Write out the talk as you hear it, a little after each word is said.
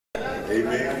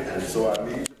Amen. And so I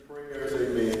need your prayers,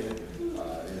 amen.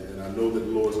 And I know that the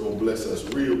Lord's going to bless us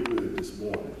real good this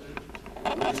morning.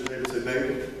 Look at your neighbor and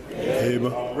say,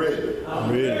 neighbor, I'm ready.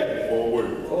 I'm ready for a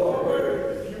word. For a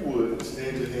word. If you would,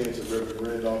 extend your hands to Reverend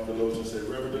Randolph Deloach and say,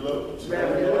 Reverend Deloach.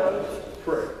 Reverend Deloach.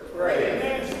 Pray.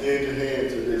 Pray. Extend your hand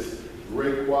to this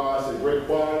great choir. Say, great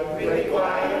choir. Great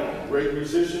choir. Great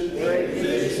musicians. Great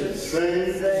musicians.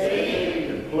 Sing.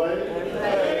 Sing. And play. And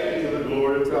play. To the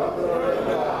glory of God. Glory of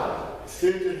God.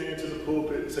 Extend your hand to the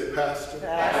pulpit and say, Pastor.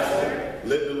 Pastor.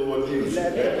 Let the Lord use you.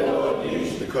 Let the Lord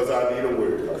use you. Because I need a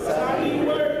word. Because I need a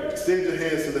word. Extend your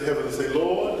hands to the heavens and say,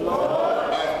 Lord. Lord.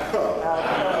 I've come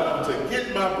to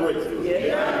get my breakthrough.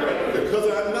 Because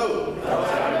I know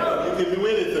you can do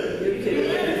anything. You can do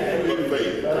anything. With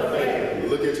faith.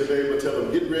 Look at your neighbor and tell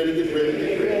them, get ready, get ready,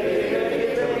 get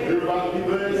ready. Tell them, you're about to be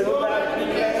blessed. I'm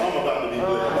about to be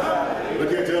blessed.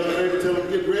 Look at your other neighbor, tell them,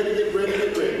 get ready, get ready,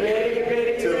 get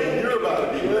ready. Tell them, you're about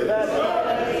to be blessed.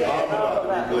 I'm about to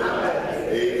be blessed.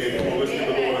 Amen. Come on, let's give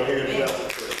the Lord a hand clap of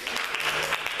praise.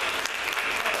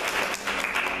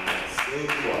 Sing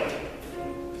quiet.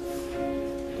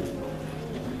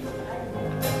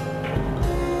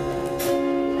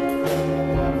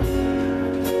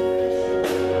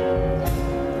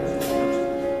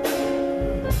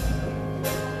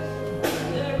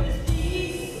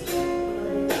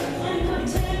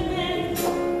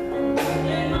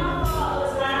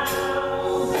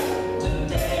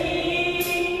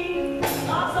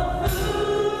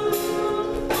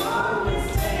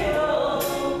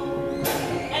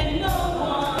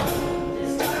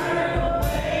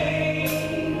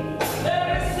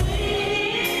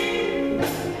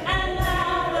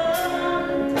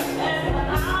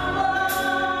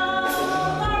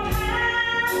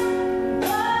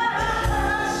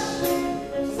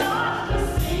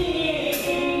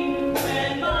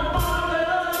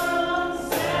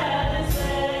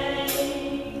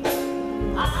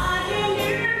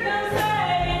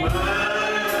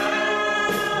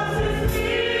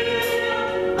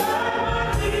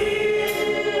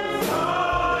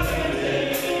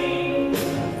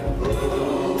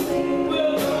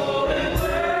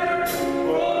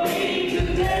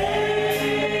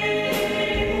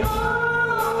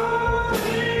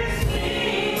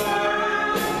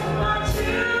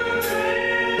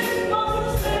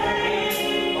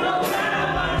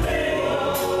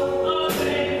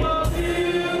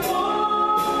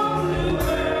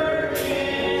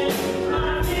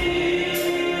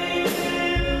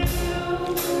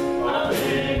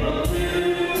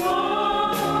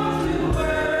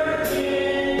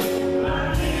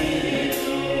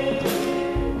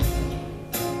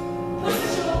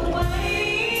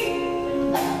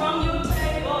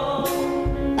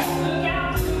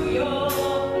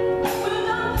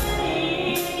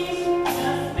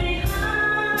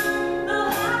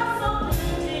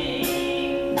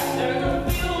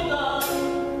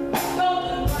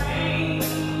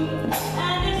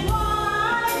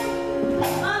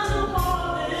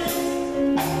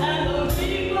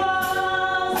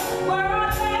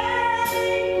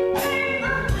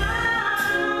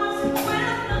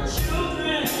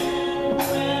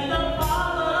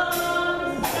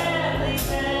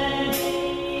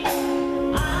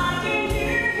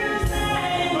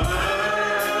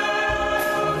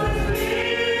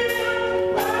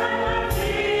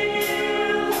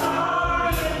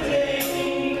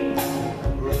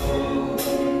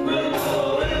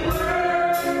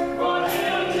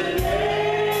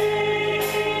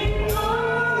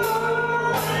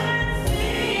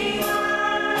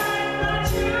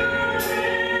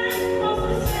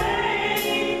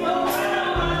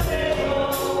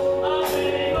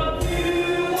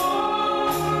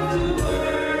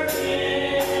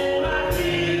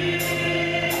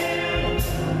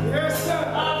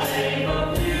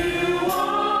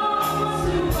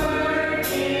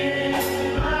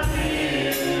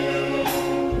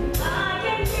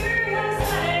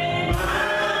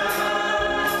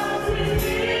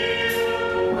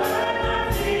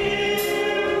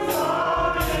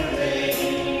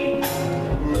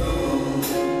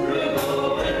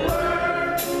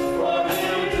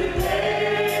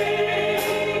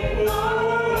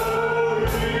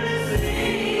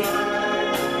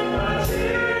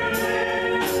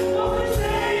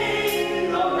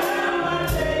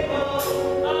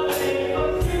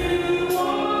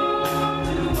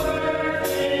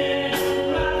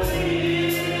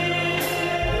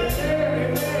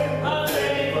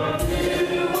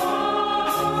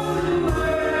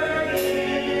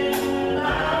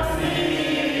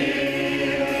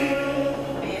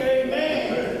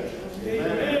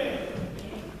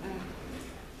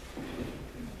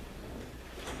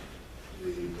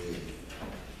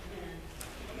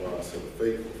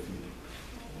 faithful few.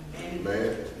 Amen.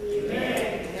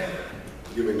 Amen.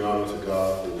 Giving honor to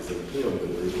God for it is in him that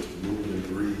we're able to move and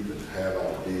breathe and have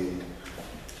our being.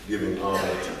 Giving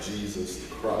honor to Jesus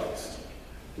Christ,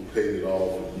 who paid it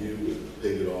all for you and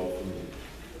paid it all for me.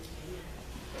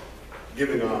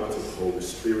 Giving honor to the Holy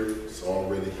Spirit, it's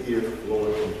already here,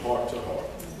 flowing from heart to heart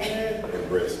and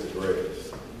breast to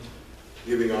breast.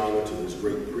 Giving honor to this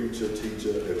great preacher, teacher,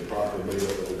 and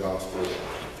proclamator of the gospel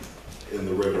in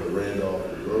the Reverend Randolph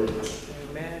Roach.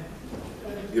 Amen.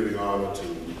 Giving honor to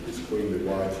his queenly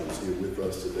wife who's here with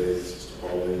us today, Sister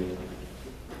Pauline.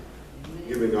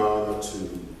 Giving honor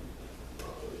to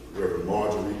Reverend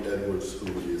Marjorie Edwards,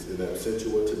 who is in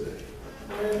absentia today.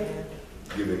 Amen.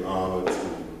 Giving honor to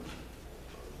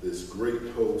this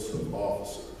great host of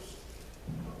officers,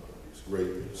 these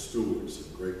great stewards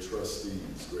and great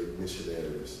trustees, great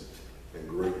missionaries, and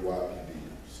great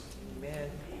YPDers. Amen.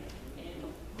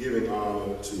 Giving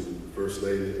honor to the First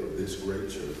Lady of this great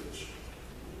church,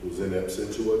 who's in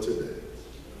absentia today,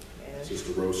 Amen.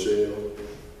 Sister Rochelle.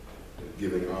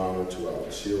 Giving honor to our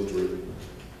children,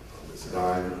 Miss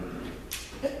Diamond,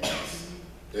 Miss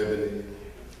Ebony,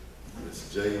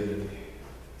 Miss Jamie,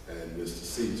 and Mr.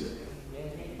 CJ.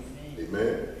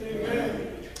 Amen.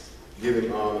 Amen.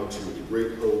 Giving honor to the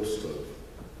great host of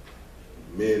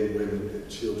men, women, and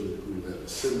children who have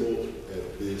assembled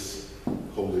at this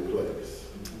holy place.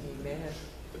 Amen.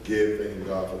 Again, thanking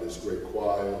God for this great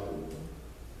choir who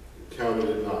counted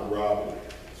it not robbery,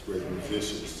 these great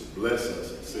musicians to bless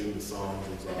us and sing the songs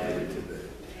of Zion today.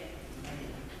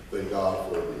 Thank God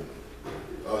for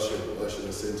the usher who ushered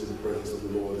us into the presence of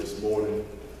the Lord this morning.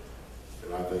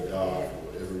 And I thank God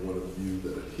for every one of you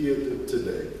that are here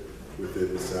today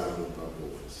within the sound of my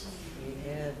voice.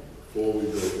 Amen. Before we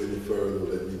go any further,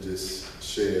 let me just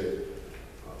share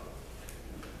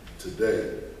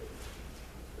today,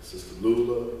 Sister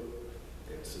Lula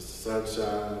and Sister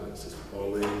Sunshine and Sister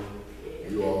Pauline,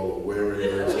 you all are wearing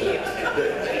those hats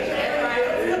today.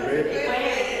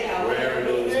 Amen. Wearing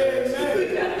those hats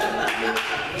today.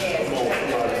 Come on,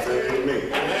 somebody say amen.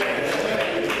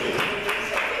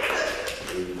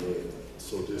 Amen.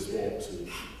 So just want to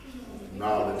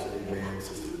acknowledge, amen,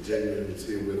 Sister Virginia who's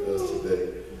here with us today.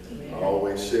 I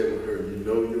always share with her, you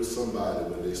know you're somebody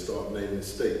when they start naming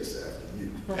states after you.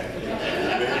 Amen.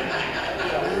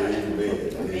 Amen.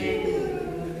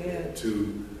 Amen. To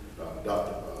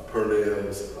Dr.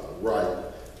 Purnell's right,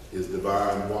 his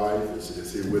divine wife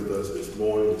is here with us this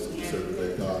morning. So we certainly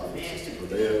thank God for Sister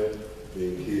Purnell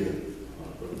being here.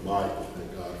 Brother Mike,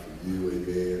 thank God for you.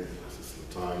 Amen. Sister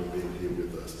Tanya being here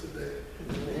with us today.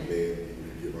 Amen.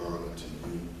 We give honor to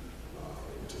you.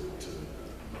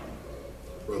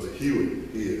 Brother Hewitt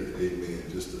here, amen,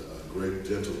 just a great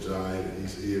gentle giant, and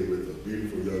he's here with a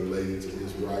beautiful young lady to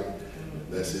his right.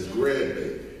 That's his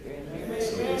grandbaby.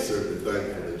 So we're certainly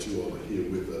thankful that you all are here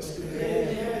with us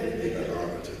today. We give you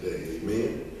honor today. Amen.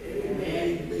 Amen.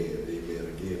 Amen. Amen.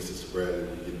 Again, Sister Bradley,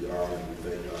 we give you honor. We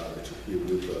thank God that you're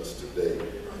here with us today.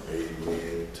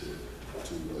 Amen. To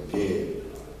again,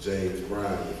 James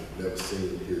Brown, if you've never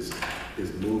seen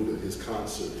his movie, his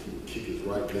concert, he would kick his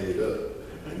right leg up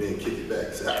and then kick it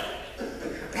back. Say,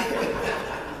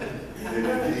 and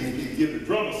then he'd give the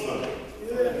drummer something.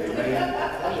 Amen.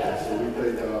 So we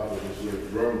thank God for this great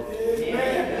drummer.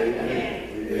 Amen.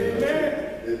 Amen.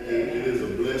 It is a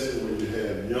blessing when you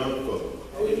have young folk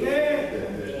that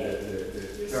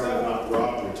count it not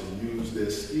robbery to use their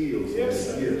skills and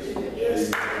their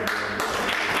gifts.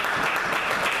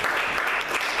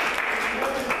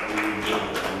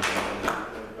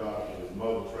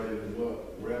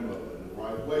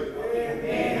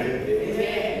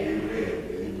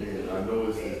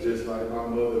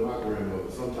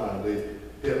 Sometimes they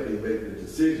help me make the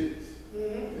decisions.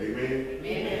 Amen. Amen.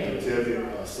 They tell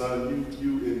me, son,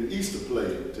 you in the Easter play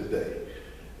today.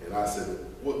 And I said,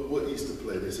 what Easter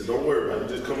play? They said, don't worry about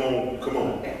it. Just come on. You're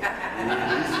in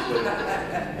the Easter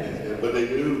play. But they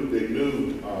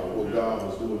knew what God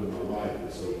was doing in my life.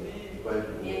 And so thank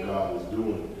you for what God is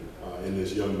doing in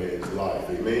this young man's life.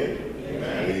 Amen.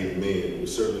 Amen. Amen. We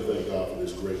certainly thank God for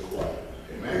this great choir.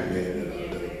 Amen.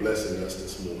 That are blessing us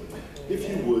this morning. If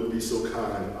you would be so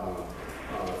kind,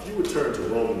 if you would turn to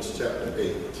Romans chapter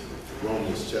 8.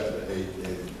 Romans chapter 8.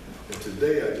 And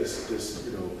today I just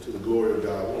to the glory of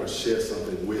God, I want to share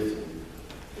something with you.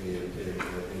 And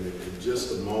in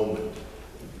just a moment,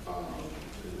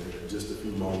 in just a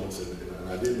few moments, and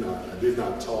I did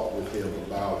not talk with him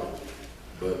about it,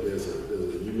 but there's a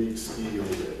unique skill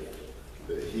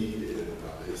that he and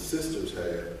his sisters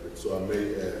have. And so I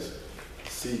may ask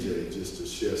CJ just to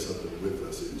share something with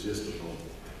us in just a moment.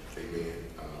 Amen.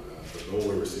 But don't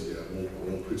worry, Cindy, I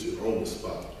won't put you on the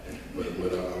spot.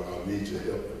 But I'll need your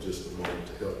help for just a moment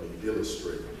to help me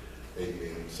illustrate,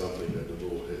 amen, something that the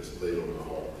Lord has laid on my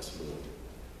heart this morning.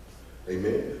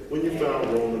 Amen. When you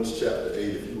found Romans chapter 8,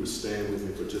 if you would stand with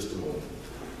me for just a moment.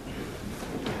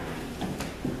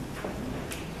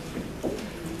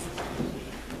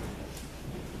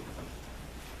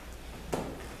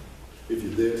 If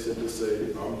you're there, simply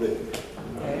say, I'm there.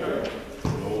 Amen.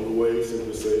 And on the way,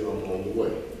 simply say, I'm on the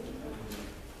way.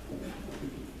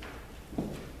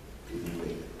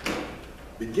 Amen.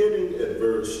 Beginning at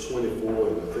verse 24,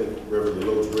 and I think Reverend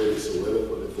Lowe's read it so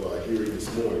eloquently for our hearing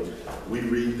this morning, we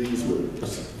read these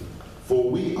words. For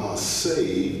we are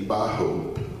saved by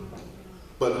hope,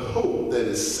 but hope that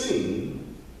is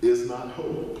seen is not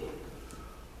hope.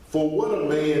 For what a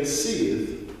man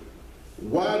seeth,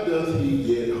 why doth he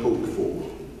yet hope for?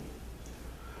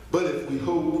 But if we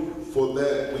hope for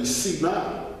that we see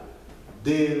not,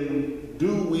 then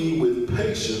do we with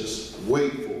patience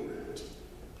wait for it.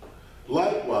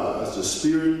 Likewise, the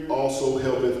Spirit also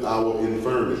helpeth our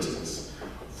infirmities.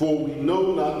 For we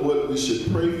know not what we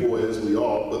should pray for as we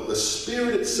ought, but the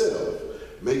Spirit itself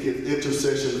maketh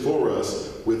intercession for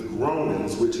us with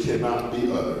groanings which cannot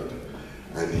be uttered.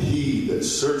 And he that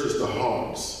searcheth the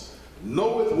hearts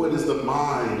knoweth what is the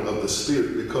mind of the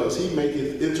Spirit, because he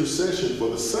maketh intercession for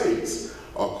the saints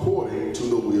according to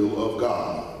the will of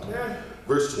God. Yeah.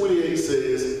 Verse 28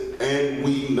 says, and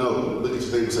we know, look at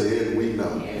your neighbor and say, and we know.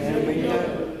 And we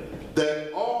know.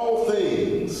 That all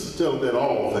things, tell them that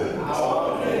all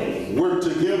things, work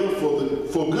together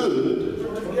for good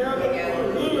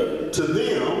to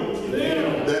them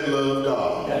that love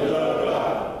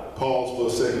God. Pause for a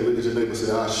second, look at your neighbor and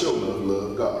say, I sure enough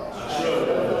love God.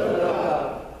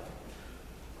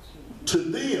 To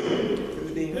them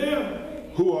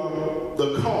who are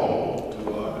the called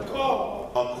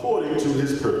according to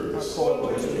his purpose.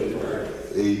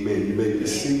 Amen. You may be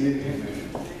seated.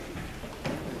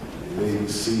 You may be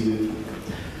seated.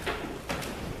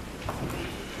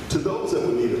 To those that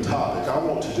would need a topic, I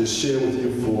want to just share with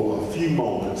you for a few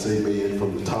moments, amen,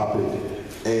 from the topic,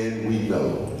 and we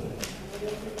know.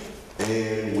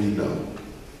 And we know.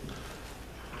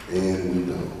 And we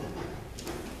know.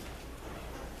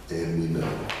 And we know.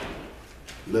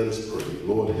 Let us pray.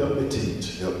 Lord, help me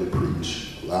teach, help me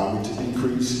preach. Allow me to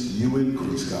decrease, you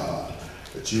increase, God.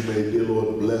 That you may, dear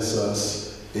Lord, bless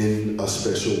us in a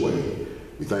special way.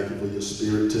 We thank you for your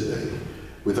Spirit today.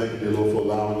 We thank you, dear Lord, for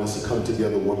allowing us to come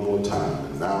together one more time.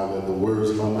 And now let the words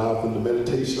of my mouth and the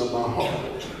meditation of my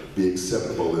heart be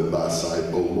acceptable in thy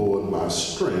sight, O Lord, my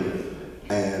strength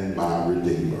and my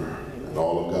Redeemer. And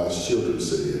all of God's children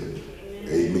said,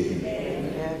 amen.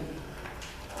 Amen.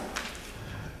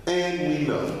 And we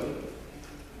know.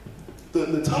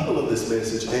 The title of this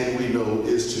message, and we know,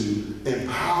 is to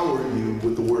empower you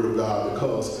with the Word of God,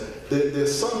 because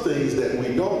there's some things that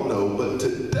we don't know, but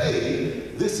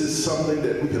today, this is something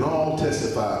that we can all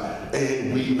testify,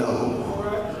 and we know.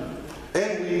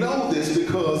 And we know this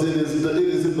because it is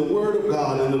in the Word of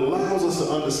God, and it allows us to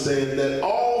understand that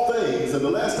all things, and the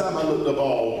last time I looked up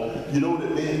all, you know what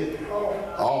it meant?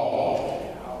 All.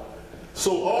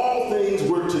 So all things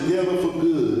work together for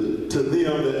good to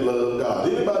them that love God.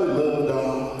 Anybody love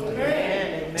God?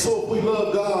 Amen. So if we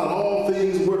love God, all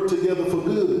things work together for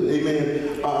good. Amen.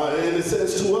 And it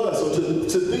says to us, or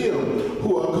to them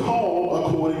who are called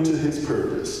according to his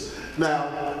purpose. Now,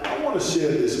 I want to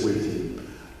share this with you.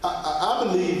 I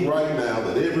believe right now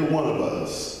that every one of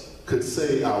us could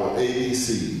say our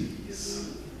ABCs.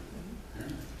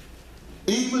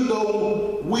 Even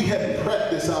though we hadn't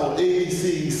practiced our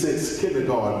ABCs since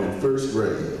kindergarten and first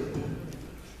grade.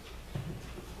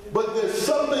 But there's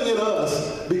something in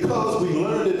us, because we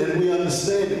learned it and we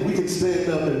understand it, we can stand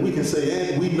up and we can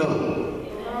say, and we know.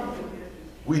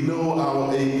 We know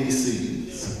our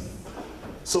ABCs.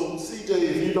 So CJ,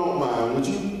 if you don't mind,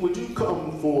 would you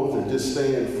come forth and just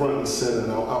stand front and center?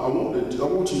 Now, I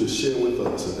want you to share with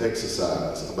us an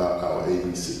exercise about our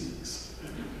ABCs.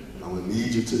 I'm going to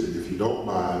need you to, if you don't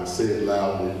mind, say it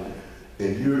loudly.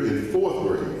 And you're in 4th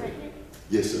grade.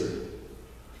 Yes, sir.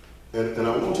 And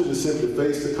I want you to simply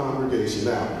face the congregation.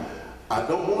 Now, I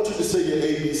don't want you to say your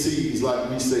ABCs like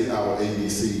we say our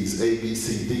ABCs, A, B,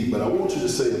 C, D, but I want you to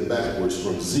say them backwards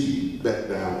from Z back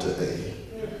down to A.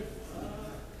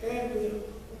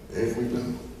 And we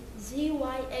know. Z,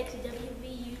 Y, X, W, V,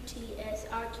 U, T, S,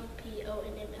 R, Q, P, O,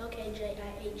 N, M, L, K, J,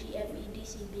 I, A, G, F, E, D,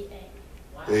 C, B, A.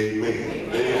 Amen.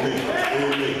 Amen.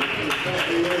 Amen.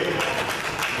 Amen.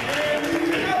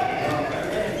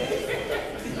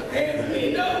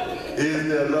 Is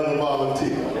there another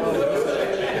volunteer?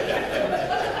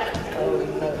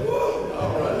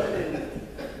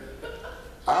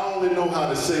 only know how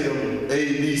to say them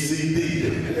A, B, C, D.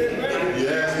 You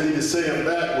ask me to say them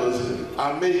backwards,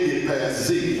 I may get past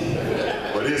Z,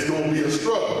 but it's going to be a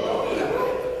struggle.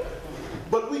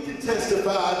 But we can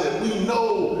testify that we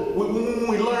know when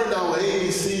we learned our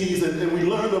ABCs and we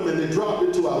learned them and they dropped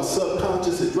into our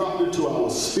subconscious, it dropped into our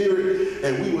spirit,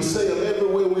 and we will say them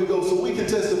everywhere we go. So we can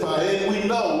testify and we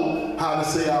know how to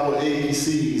say our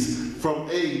ABCs from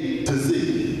A to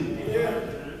Z.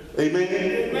 Amen?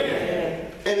 Amen.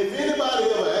 And if anybody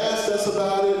ever asked us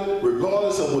about it,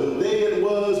 regardless of what day it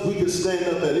was, we can stand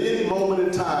up at any moment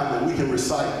in time and we can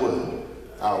recite what?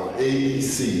 Our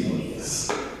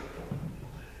ABCs.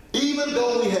 Even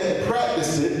though we had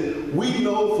practiced it, we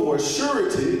know for a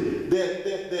surety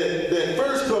that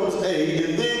first comes A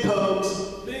and then comes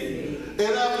B. And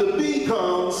after B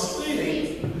comes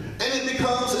C. And it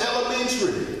becomes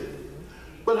elementary.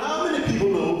 But how many people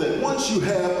know that once you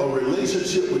have a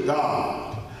relationship with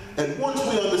God, and once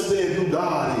we understand who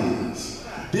God is,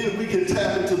 then we can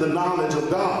tap into the knowledge of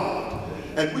God.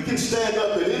 And we can stand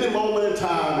up at any moment in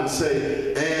time and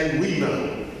say, and we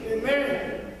know.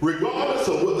 Amen. Regardless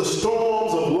of what the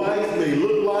storms of life may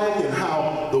look like and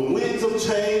how the winds of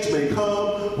change may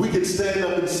come, we can stand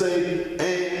up and say,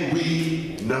 and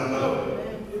we know.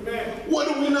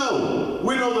 What do we know?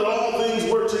 We know that all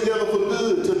things work together for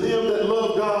good to them that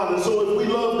love God. And so if we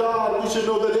love God, we should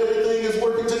know that everything is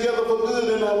working together for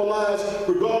good in our lives,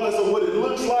 regardless of what it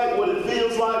looks like, what it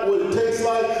feels like, what it tastes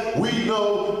like. We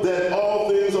know that all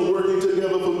things are working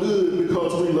together for good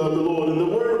because we love the Lord. And the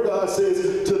Word of God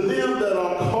says, to them that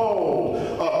are called,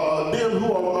 them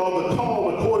who are the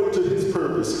called according to his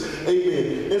purpose.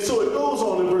 Amen. And so it goes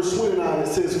on in verse 29, it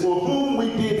says, for whom we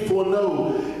did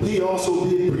foreknow, he also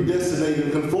did predestinate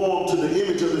and conform to the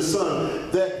image of his Son,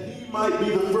 that he might be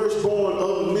the firstborn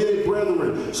of many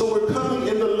brethren. So we're coming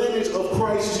in the lineage of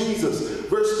Christ Jesus.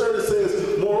 Verse 30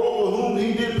 says, moreover, whom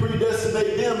he did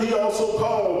predestinate, them he also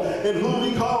called, and whom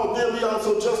he called, them he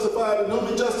also justified, and whom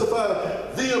he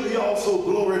justified, them he also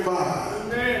glorified.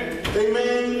 Amen.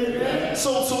 Amen. Amen.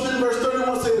 So then verse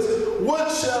 31 says,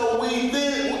 what shall we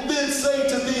then say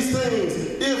to these things?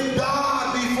 If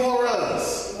God be for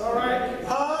us. All right.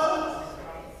 Huh?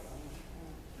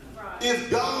 If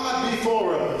God be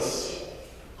for us,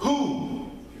 who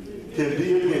can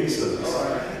be against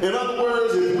us? In other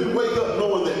words, if we wake up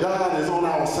knowing that God is on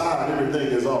our side, everything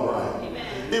is all right.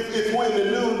 If we're in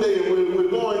the noonday and we're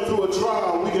going through a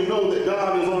trial, we can know that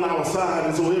God is on our side,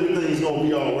 and so everything's going to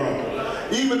be all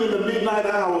right. Even in the midnight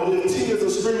hour, if tears are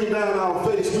streaming down our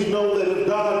face, we know that if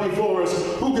God be for us,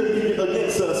 who can be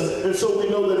against us? And so we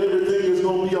know that everything is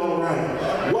going to be all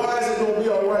right. Why is it going to be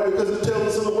all right? Because it tells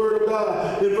us in the Word of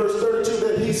God, in verse 32,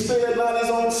 that he spared not his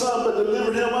own Son, but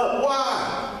delivered him up.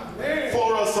 Why?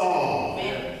 For us all.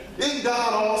 Isn't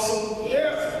God awesome?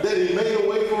 That he made a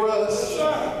way for us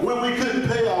when we couldn't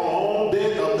pay our own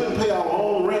debt or couldn't pay our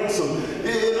own ransom.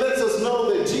 It lets us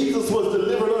know that Jesus was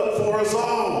delivered up for us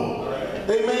all.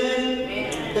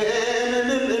 Amen? And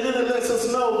then it lets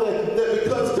us know that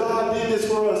because God did this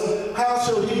for us, how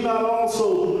shall he not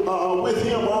also, with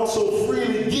him also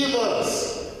freely give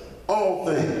us all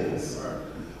things?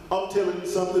 I'm telling you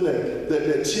something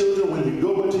that children, when you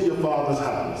go into your father's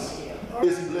house,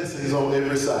 it's blessings on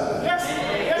every side.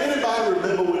 Anybody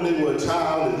remember when they were a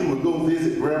child and you would go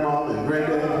visit grandma and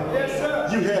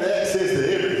granddad? You had access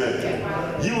to everything.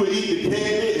 You would eat the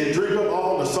candy and drink up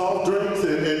all the soft drinks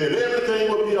and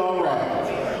everything would be all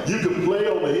right. You could play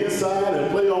on the inside and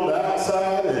play on the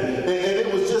outside and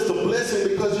it was just a blessing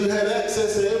because you had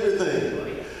access to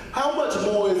everything. How much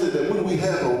more is it that when we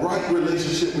have a right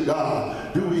relationship with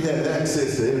God, do we have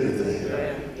access to everything?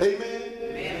 Amen?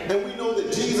 And we know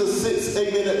that Jesus sits,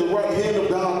 amen, at the right hand of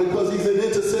God because he's an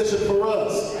intercession for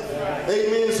us.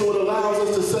 Amen. So it allows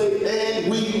us to say,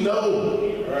 and we know.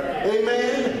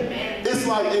 Amen. It's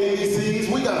like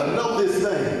ABCs. We got to know this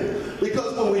thing.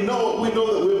 Because when we know it, we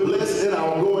know that we're blessed in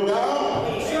our going out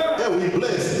and we're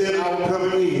blessed in our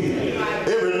coming in.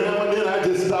 Every now and then I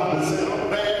just stop and say, I'm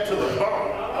back to the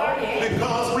bar.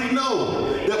 Because we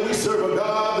know that we serve a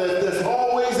God that's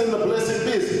always in the blessing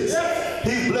business.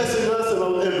 He's blessing us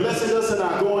and blessing us in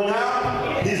our going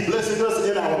out. He's blessing us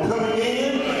in our coming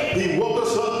in. He woke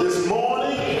us up this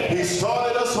morning. He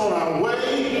started us on our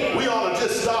way. We ought to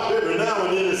just stop every now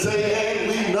and then and say, and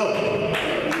we know.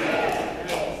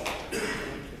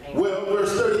 Well,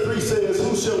 verse 33 says,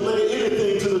 who shall lay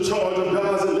anything to the charge of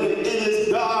God's elect? It is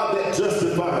God that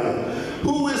justifieth.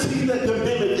 Who is he that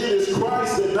condemneth? It is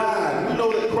Christ that died. We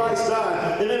know that Christ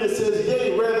died. And then it says,